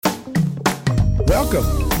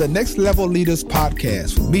Welcome to the Next Level Leaders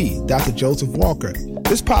Podcast with me, Dr. Joseph Walker.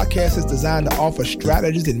 This podcast is designed to offer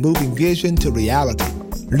strategies in moving vision to reality.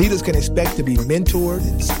 Leaders can expect to be mentored,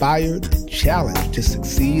 inspired, and challenged to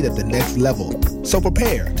succeed at the next level. So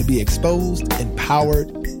prepare to be exposed, empowered,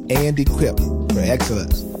 and equipped for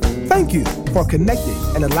excellence. Thank you for connecting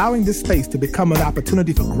and allowing this space to become an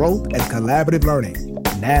opportunity for growth and collaborative learning.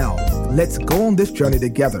 Now, let's go on this journey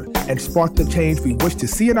together and spark the change we wish to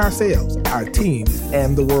see in ourselves, our teams,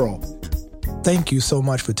 and the world. Thank you so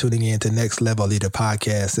much for tuning in to Next Level Leader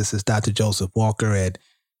Podcast. This is Dr. Joseph Walker, and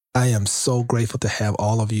I am so grateful to have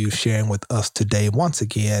all of you sharing with us today. Once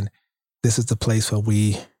again, this is the place where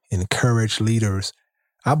we encourage leaders.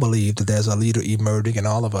 I believe that there's a leader emerging in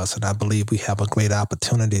all of us, and I believe we have a great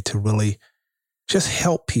opportunity to really just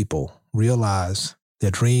help people realize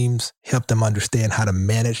their dreams, help them understand how to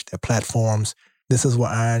manage their platforms. This is where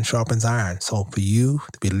iron sharpens iron. So for you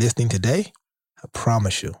to be listening today, I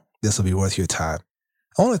promise you, this will be worth your time.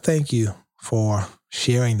 I want to thank you for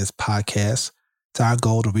sharing this podcast. It's our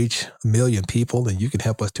goal to reach 1 million people, and you can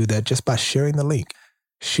help us do that just by sharing the link.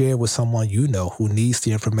 Share with someone you know who needs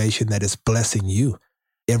the information that is blessing you.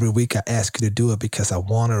 Every week I ask you to do it because I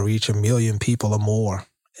want to reach 1 million people or more,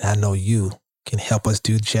 and I know you can help us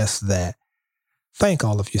do just that. Thank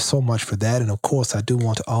all of you so much for that. And of course, I do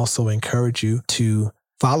want to also encourage you to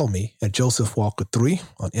follow me at Joseph Walker 3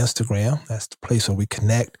 on Instagram. That's the place where we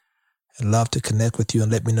connect. I'd love to connect with you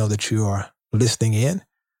and let me know that you are listening in.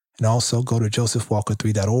 And also go to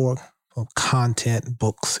josephwalker3.org for content,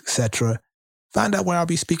 books, etc. Find out where I'll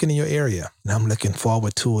be speaking in your area. And I'm looking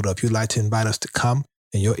forward to it. If you'd like to invite us to come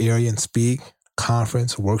in your area and speak,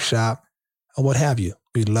 conference, workshop, or what have you,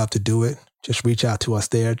 we'd love to do it. Just reach out to us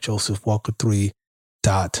there, josephwalker3.org.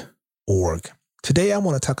 Today, I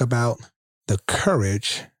want to talk about the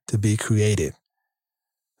courage to be creative.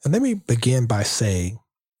 And let me begin by saying,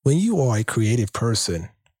 when you are a creative person,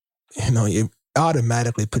 it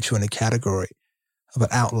automatically puts you in a category of an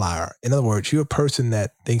outlier. In other words, you're a person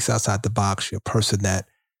that thinks outside the box. You're a person that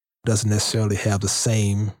doesn't necessarily have the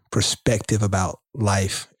same perspective about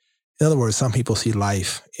life. In other words, some people see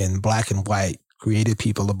life in black and white. Creative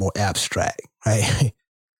people are more abstract, right?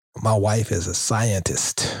 My wife is a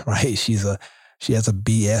scientist, right? She has a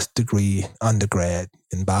BS degree, undergrad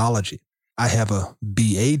in biology. I have a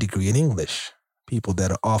BA degree in English. People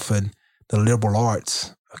that are often the liberal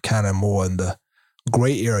arts are kind of more in the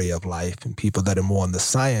gray area of life, and people that are more in the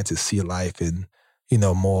sciences see life in,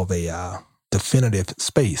 more of a definitive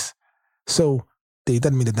space. So it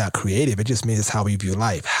doesn't mean they're not creative. It just means it's how we view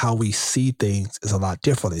life. How we see things is a lot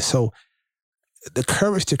differently. So the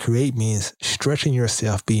courage to create means stretching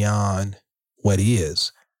yourself beyond what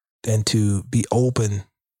is and to be open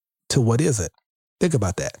to what isn't. Think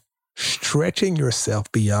about that. Stretching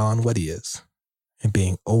yourself beyond what is and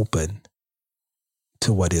being open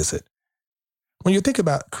to what isn't. When you think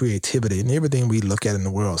about creativity and everything we look at in the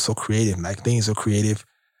world, so creative, like things are creative.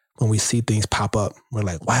 When we see things pop up, we're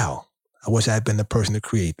like, wow, I wish I had been the person to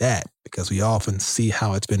create that, because we often see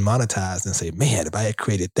how it's been monetized and say, man, if I had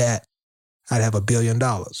created that, I'd have $1 billion.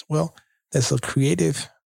 Well, there's a creative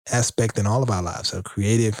aspect in all of our lives, a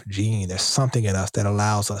creative gene. There's something in us that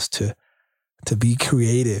allows us to be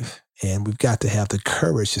creative, and we've got to have the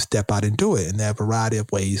courage to step out and do it. And there are a variety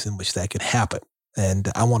of ways in which that can happen. And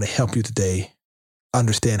I want to help you today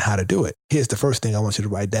understand how to do it. Here's the first thing I want you to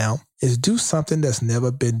write down is do something that's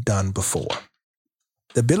never been done before.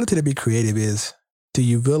 The ability to be creative is, do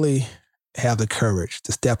you really have the courage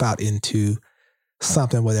to step out into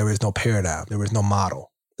something where there is no paradigm, there is no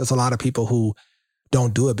model? There's a lot of people who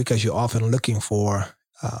don't do it because you're often looking for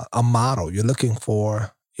a model. You're looking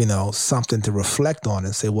for, something to reflect on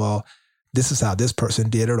and say, well, this is how this person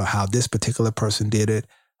did it, or how this particular person did it,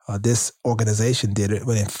 or this organization did it.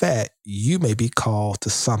 But in fact, you may be called to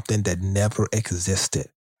something that never existed.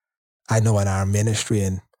 I know in our ministry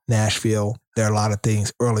in Nashville, there are a lot of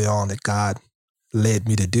things early on that God led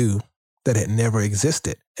me to do that had never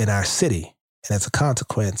existed in our city. And as a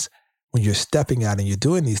consequence, when you're stepping out and you're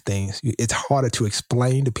doing these things, it's harder to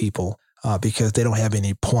explain to people because they don't have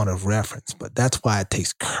any point of reference. But that's why it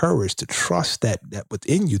takes courage to trust that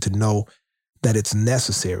within you, to know that it's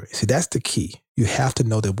necessary. See, that's the key. You have to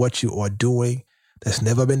know that what you are doing that's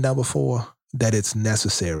never been done before, that it's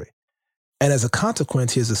necessary. And as a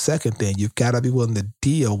consequence, here's the second thing. You've got to be willing to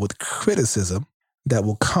deal with criticism that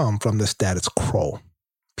will come from the status quo.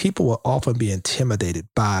 People will often be intimidated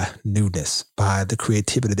by newness, by the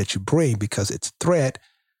creativity that you bring, because it's a threat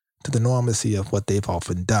to the normalcy of what they've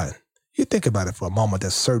often done. You think about it for a moment.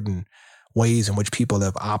 There's certain ways in which people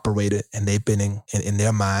have operated, and they've been in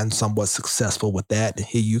their mind somewhat successful with that. And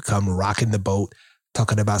here you come rocking the boat,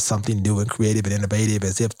 talking about something new and creative and innovative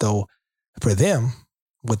as if though for them,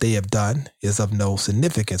 what they have done is of no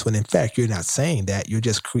significance, when in fact, you're not saying that. You're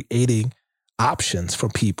just creating options for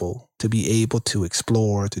people to be able to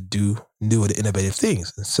explore, to do new and innovative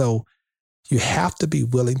things. And so you have to be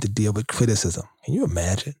willing to deal with criticism. Can you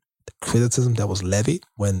imagine the criticism that was levied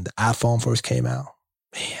when the iPhone first came out?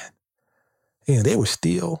 Man, they were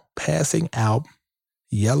still passing out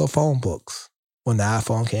yellow phone books when the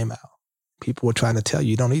iPhone came out. People were trying to tell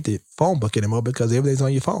you don't need the phone book anymore because everything's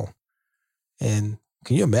on your phone. And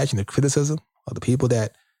can you imagine the criticism of the people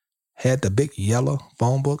that had the big yellow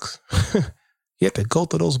phone books? You have to go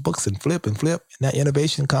through those books and flip. And that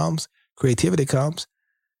innovation comes, creativity comes,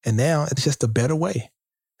 and now it's just a better way.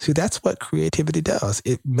 See, that's what creativity does.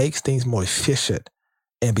 It makes things more efficient.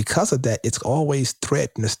 And because of that, it's always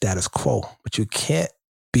threatening the status quo. But you can't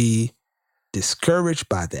be discouraged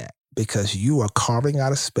by that because you are carving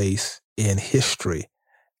out a space in history.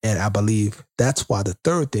 And I believe that's why the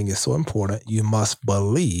third thing is so important. You must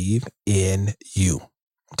believe in you.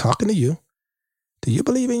 I'm talking to you. Do you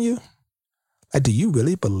believe in you? Like, do you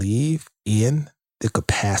really believe in the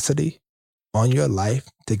capacity on your life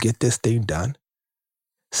to get this thing done?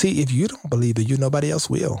 See, if you don't believe in you, nobody else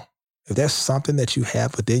will. If there's something that you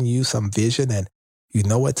have within you, some vision, and you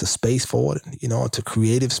know it's a space for it, it's a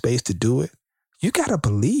creative space to do it, you got to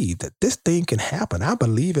believe that this thing can happen. I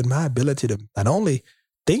believe in my ability to not only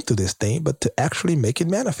think through this thing, but to actually make it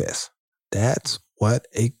manifest. That's what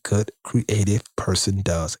a good creative person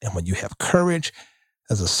does. And when you have courage,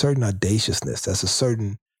 there's a certain audaciousness, there's a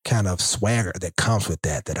certain kind of swagger that comes with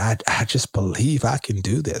that I just believe I can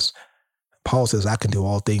do this. Paul says, I can do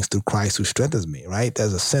all things through Christ who strengthens me, right?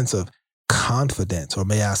 There's a sense of confidence, or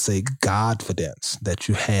may I say Godfidence, that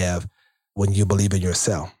you have when you believe in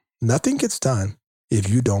yourself. Nothing gets done if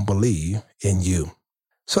you don't believe in you.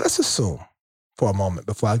 So let's assume for a moment,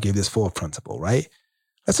 before I give this fourth principle, right?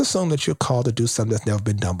 Let's assume that you're called to do something that's never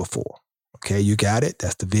been done before. Okay, you got it.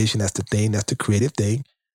 That's the vision. That's the thing. That's the creative thing.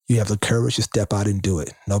 You have the courage to step out and do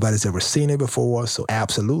it. Nobody's ever seen it before. So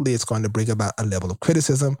absolutely, it's going to bring about a level of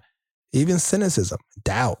criticism, even cynicism,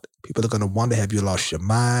 doubt. People are going to wonder, have you lost your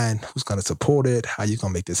mind? Who's going to support it? How are you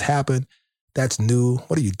going to make this happen? That's new.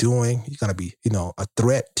 What are you doing? You're going to be, a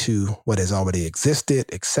threat to what has already existed,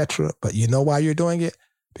 etc. But you know why you're doing it?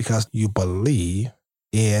 Because you believe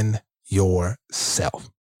in yourself.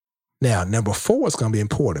 Now, number 4 is going to be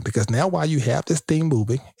important because now while you have this thing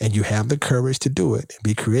moving and you have the courage to do it and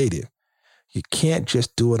be creative, you can't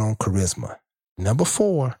just do it on charisma. Number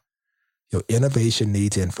 4, your innovation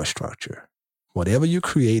needs infrastructure. Whatever you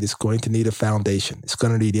create is going to need a foundation. It's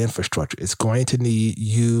going to need infrastructure. It's going to need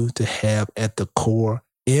you to have at the core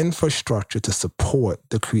infrastructure to support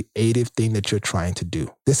the creative thing that you're trying to do.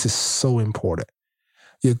 This is so important.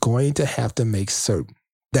 You're going to have to make certain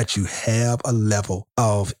that you have a level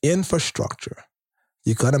of infrastructure.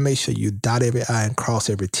 You're going to make sure you dot every I and cross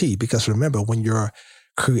every T, because remember, when your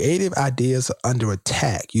creative ideas are under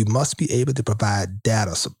attack, you must be able to provide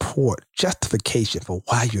data, support, justification for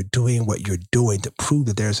why you're doing what you're doing, to prove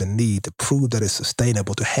that there's a need, to prove that it's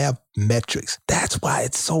sustainable, to have metrics. That's why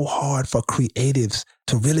it's so hard for creatives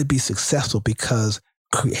to really be successful, because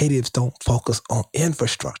creatives don't focus on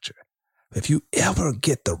infrastructure. If you ever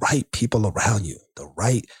get the right people around you, the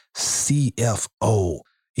right CFO,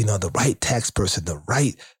 the right tax person, the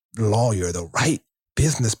right lawyer, the right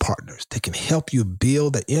business partners that can help you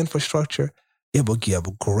build the infrastructure, it will give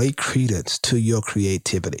great credence to your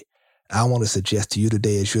creativity. I want to suggest to you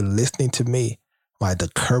today, as you're listening to me, why the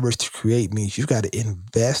courage to create means you got to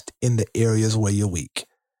invest in the areas where you're weak.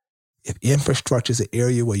 If infrastructure is an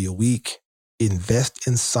area where you're weak, invest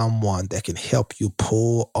in someone that can help you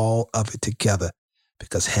pull all of it together,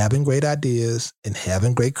 because having great ideas and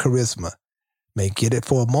having great charisma may get it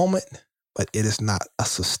for a moment, but it is not a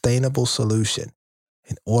sustainable solution.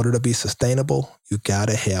 In order to be sustainable, you got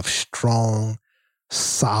to have strong,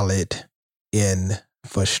 solid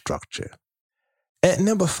infrastructure. At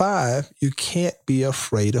number 5, you can't be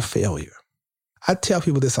afraid of failure. I tell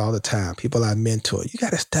people this all the time. People I mentor, you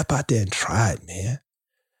got to step out there and try it, man.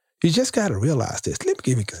 You just got to realize this. Let me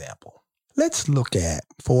give you an example. Let's look at,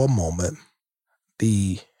 for a moment,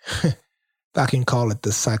 if I can call it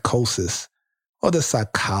the psychosis or the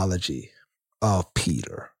psychology of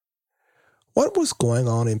Peter. What was going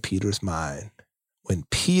on in Peter's mind when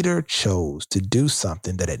Peter chose to do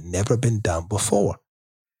something that had never been done before?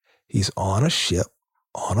 He's on a ship,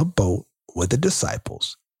 on a boat with the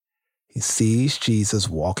disciples. He sees Jesus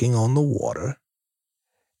walking on the water,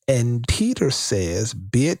 and Peter says,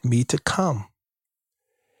 "Bid me to come."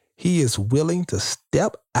 He is willing to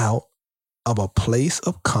step out of a place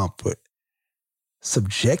of comfort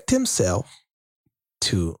subject himself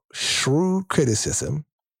to shrewd criticism,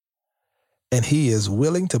 and he is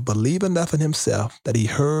willing to believe enough in himself that he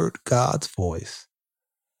heard God's voice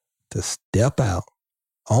to step out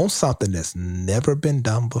on something that's never been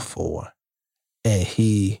done before, and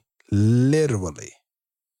he literally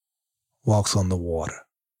walks on the water.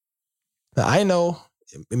 Now, I know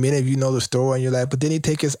many of you know the story and you're like, but didn't he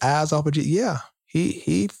take his eyes off of Jesus? Yeah,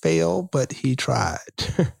 he failed, but he tried.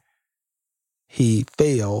 He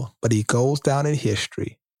failed, but he goes down in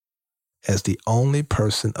history as the only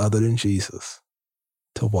person other than Jesus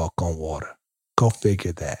to walk on water. Go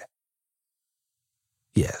figure that.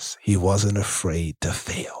 Yes, he wasn't afraid to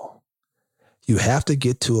fail. You have to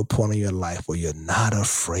get to a point in your life where you're not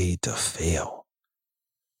afraid to fail.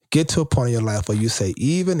 Get to a point in your life where you say,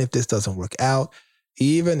 even if this doesn't work out,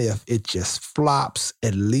 even if it just flops,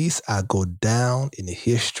 at least I go down in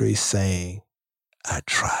history saying, I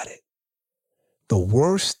tried it. The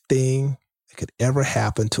worst thing that could ever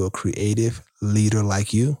happen to a creative leader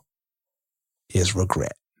like you is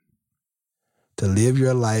regret. To live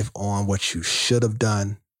your life on what you should have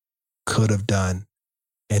done, could have done,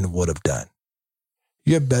 and would have done.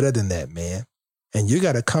 You're better than that, man. And you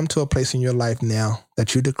got to come to a place in your life now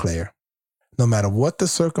that you declare, no matter what the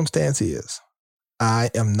circumstance is, I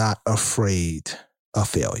am not afraid of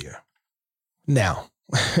failure. Now,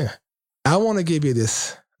 I want to give you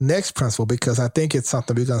this next principle because I think it's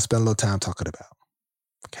something we're going to spend a little time talking about.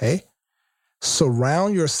 Okay?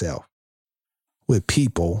 Surround yourself with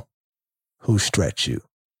people who stretch you.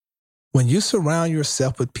 When you surround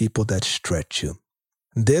yourself with people that stretch you,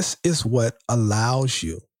 this is what allows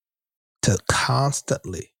you to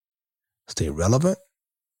constantly stay relevant,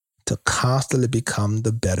 to constantly become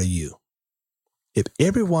the better you. If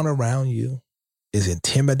everyone around you is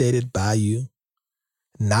intimidated by you,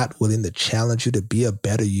 not willing to challenge you to be a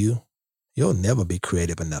better you, you'll never be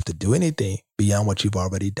creative enough to do anything beyond what you've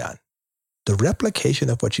already done. The replication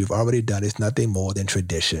of what you've already done is nothing more than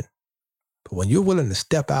tradition. But when you're willing to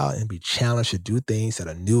step out and be challenged to do things that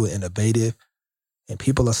are new and innovative, and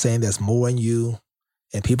people are saying there's more in you,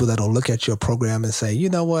 and people that will look at your program and say, you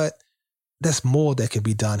know what, there's more that can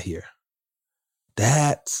be done here.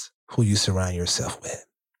 That's who you surround yourself with.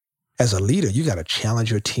 As a leader, you got to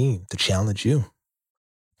challenge your team to challenge you.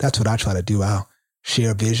 That's what I try to do. I'll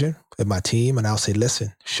share a vision with my team and I'll say,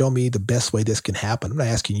 listen, show me the best way this can happen. I'm not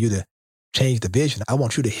asking you to change the vision. I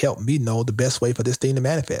want you to help me know the best way for this thing to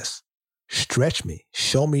manifest. Stretch me.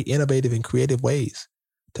 Show me innovative and creative ways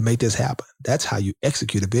to make this happen. That's how you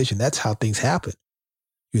execute a vision. That's how things happen.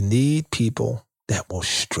 You need people that will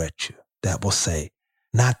stretch you, that will say,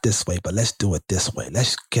 not this way, but let's do it this way.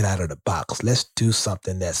 Let's get out of the box. Let's do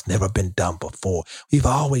something that's never been done before. We've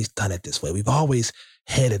always done it this way. We've always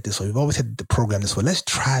had it this way. We've always had the program this way. Let's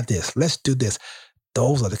try this. Let's do this.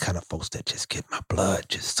 Those are the kind of folks that just get my blood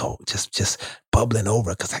just bubbling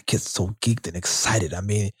over because I get so geeked and excited. I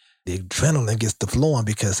mean, the adrenaline gets to flowing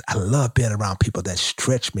because I love being around people that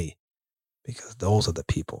stretch me, because those are the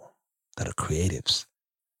people that are creatives.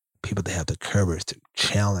 People that have the courage to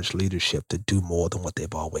challenge leadership to do more than what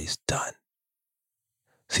they've always done.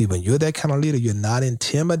 See, when you're that kind of leader, you're not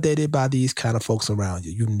intimidated by these kind of folks around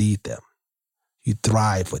you. You need them. You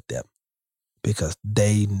thrive with them because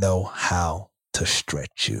they know how to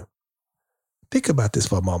stretch you. Think about this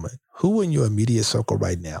for a moment. Who in your immediate circle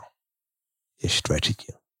right now is stretching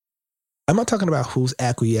you? I'm not talking about who's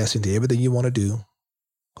acquiescing to everything you want to do,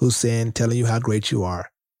 who's telling you how great you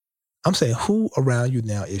are. I'm saying who around you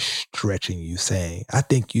now is stretching you, saying, I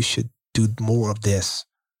think you should do more of this.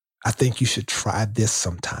 I think you should try this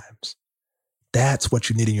sometimes. That's what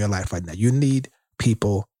you need in your life right now. You need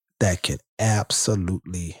people that can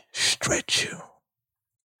absolutely stretch you.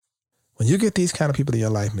 When you get these kind of people in your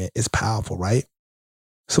life, man, it's powerful, right?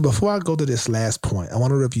 So before I go to this last point, I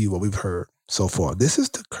want to review what we've heard so far. This is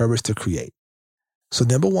the courage to create. So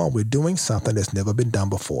number one, we're doing something that's never been done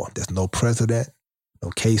before. There's no precedent, no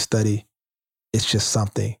case study. It's just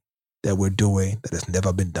something that we're doing that has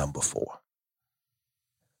never been done before.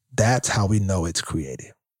 That's how we know it's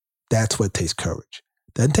creative. That's what takes courage.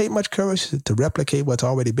 Doesn't take much courage to replicate what's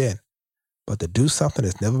already been, but to do something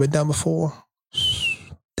that's never been done before,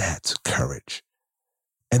 that's courage.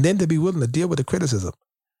 And then to be willing to deal with the criticism,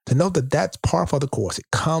 to know that that's par for the course.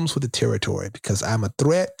 It comes with the territory because I'm a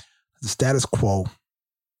threat to the status quo.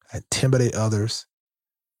 I intimidate others,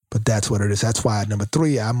 but that's what it is. That's why, number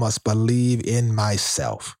three, I must believe in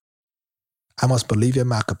myself. I must believe in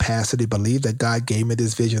my capacity, believe that God gave me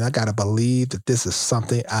this vision. I got to believe that this is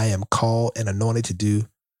something I am called and anointed to do.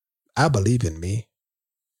 I believe in me.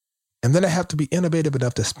 And then I have to be innovative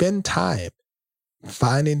enough to spend time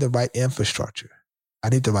finding the right infrastructure, I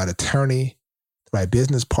need the right attorney, the right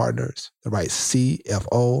business partners, the right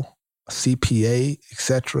CFO, CPA,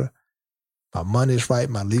 etc. My money is right.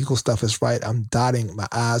 My legal stuff is right. I'm dotting my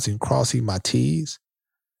I's and crossing my T's.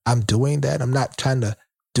 I'm doing that. I'm not trying to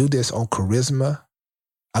do this on charisma.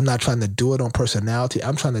 I'm not trying to do it on personality.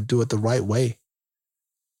 I'm trying to do it the right way.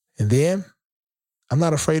 And then I'm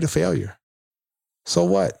not afraid of failure. So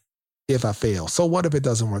what if I fail? So what if it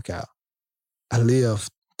doesn't work out? I live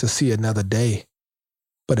to see another day,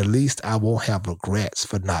 but at least I won't have regrets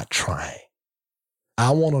for not trying.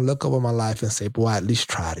 I want to look over my life and say, boy, I at least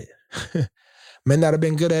tried it. May not have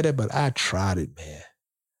been good at it, but I tried it, man.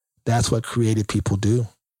 That's what creative people do.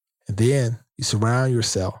 And then you surround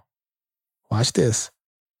yourself, watch this,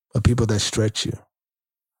 with people that stretch you.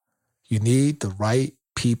 You need the right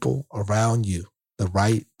people around you, the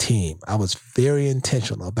right team. I was very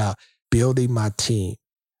intentional about building my team.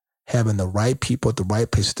 Having the right people at the right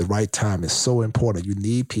place at the right time is so important. You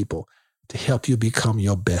need people to help you become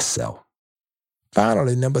your best self.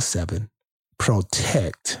 Finally, number 7,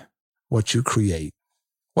 protect what you create.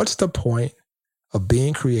 What's the point of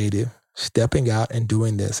being creative, stepping out and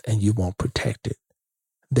doing this, and you won't protect it?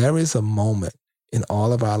 There is a moment in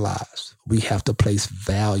all of our lives we have to place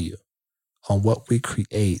value on what we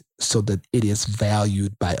create so that it is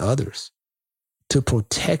valued by others. To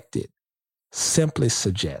protect it simply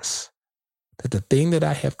suggests that the thing that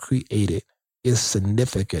I have created is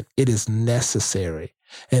significant, it is necessary,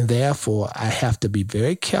 and therefore I have to be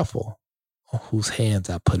very careful on whose hands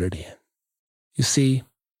I put it in. You see,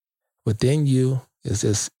 within you is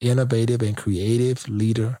this innovative and creative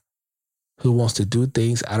leader who wants to do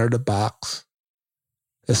things out of the box.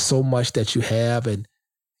 There's so much that you have, and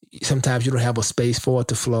sometimes you don't have a space for it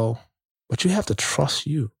to flow, but you have to trust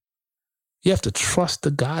you. You have to trust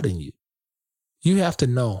the God in you. You have to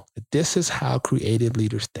know that this is how creative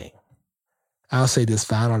leaders think. I'll say this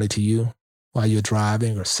finally to you while you're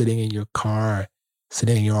driving or sitting in your car, or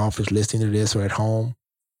sitting in your office listening to this, or at home.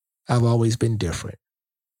 I've always been different.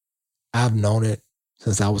 I've known it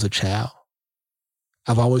since I was a child.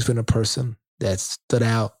 I've always been a person that stood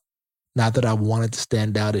out. Not that I wanted to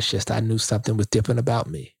stand out, it's just I knew something was different about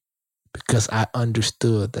me because I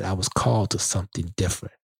understood that I was called to something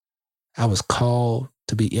different. I was called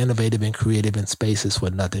to be innovative and creative in spaces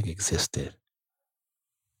where nothing existed.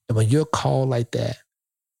 And when you're called like that,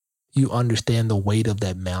 you understand the weight of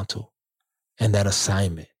that mantle and that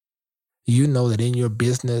assignment. You know that in your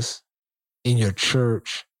business, in your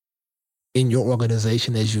church, in your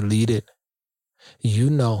organization as you lead it, you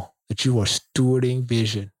know that you are stewarding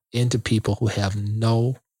vision into people who have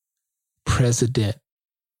no precedent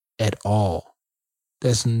at all.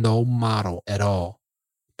 There's no model at all.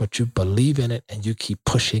 But you believe in it and you keep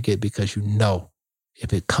pushing it because you know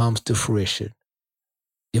if it comes to fruition,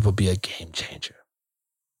 it will be a game changer.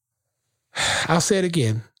 I'll say it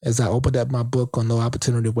again as I opened up my book on No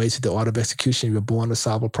Opportunity Wasted, The Art of Execution. You're born to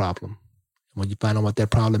solve a problem. And when you find out what that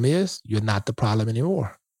problem is, you're not the problem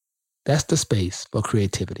anymore. That's the space for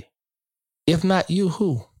creativity. If not you,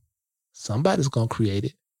 who? Somebody's going to create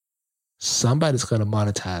it. Somebody's going to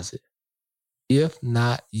monetize it. If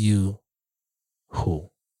not you, who?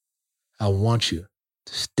 I want you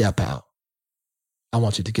to step out. I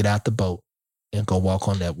want you to get out the boat and go walk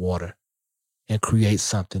on that water and create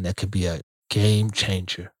something that could be a game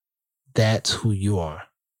changer. That's who you are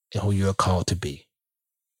and who you're called to be.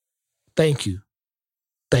 Thank you.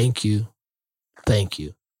 Thank you. Thank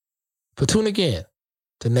you for tuning again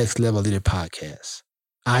to Next Level Leader Podcast.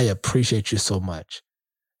 I appreciate you so much.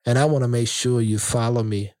 And I want to make sure you follow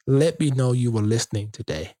me. Let me know you were listening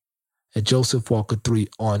today at Joseph Walker 3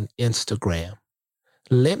 on Instagram.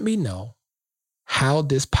 Let me know how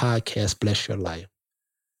this podcast blessed your life.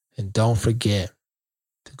 And don't forget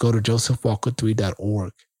to go to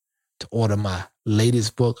josephwalker3.org to order my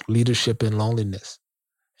latest book, Leadership in Loneliness,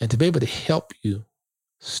 and to be able to help you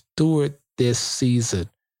steward this season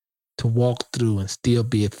to walk through and still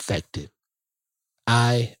be effective.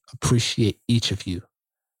 I appreciate each of you,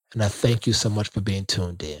 and I thank you so much for being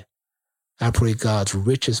tuned in. I pray God's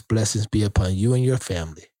richest blessings be upon you and your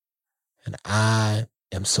family, and I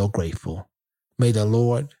am so grateful. May the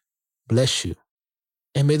Lord bless you,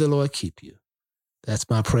 and may the Lord keep you. That's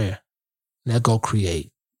my prayer. Now go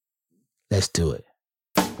create. Let's do it.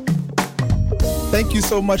 Thank you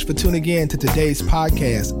so much for tuning in to today's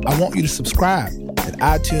podcast. I want you to subscribe at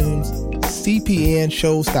iTunes,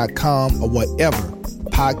 cpnshows.com, or whatever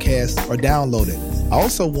podcasts are downloaded. I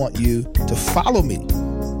also want you to follow me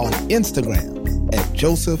on Instagram at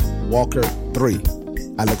Joseph Walker 3.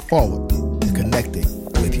 I look forward to connecting